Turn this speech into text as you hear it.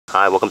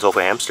Hi, welcome to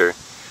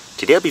AwkwardHamster.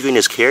 Today I'll be doing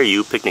this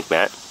CareU picnic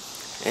mat,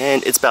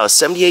 and it's about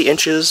 78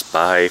 inches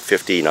by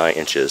 59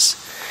 inches.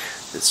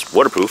 It's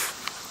waterproof,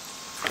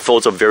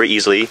 folds up very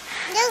easily,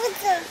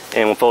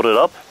 and when folded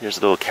up, there's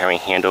a little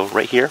carrying handle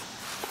right here.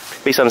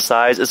 Based on the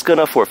size, it's good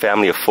enough for a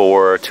family of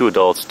 4, 2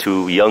 adults,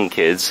 2 young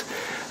kids.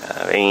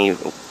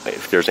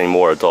 If there's any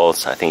more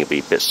adults, I think it'd be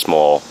a bit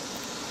small.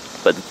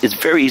 But it's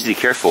very easy to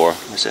care for.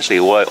 Essentially,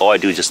 all I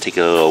do is just take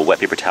a little wet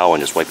paper towel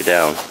and just wipe it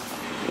down.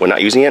 When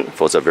not using it,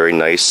 folds up very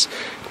nice,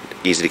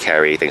 easy to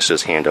carry thanks to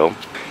this handle.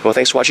 Well,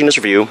 thanks for watching this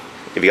review.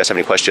 If you guys have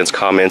any questions,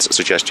 comments,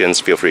 suggestions,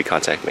 feel free to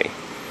contact me.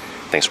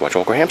 Thanks for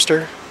watching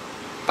AwkwardHamster.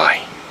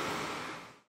 Bye.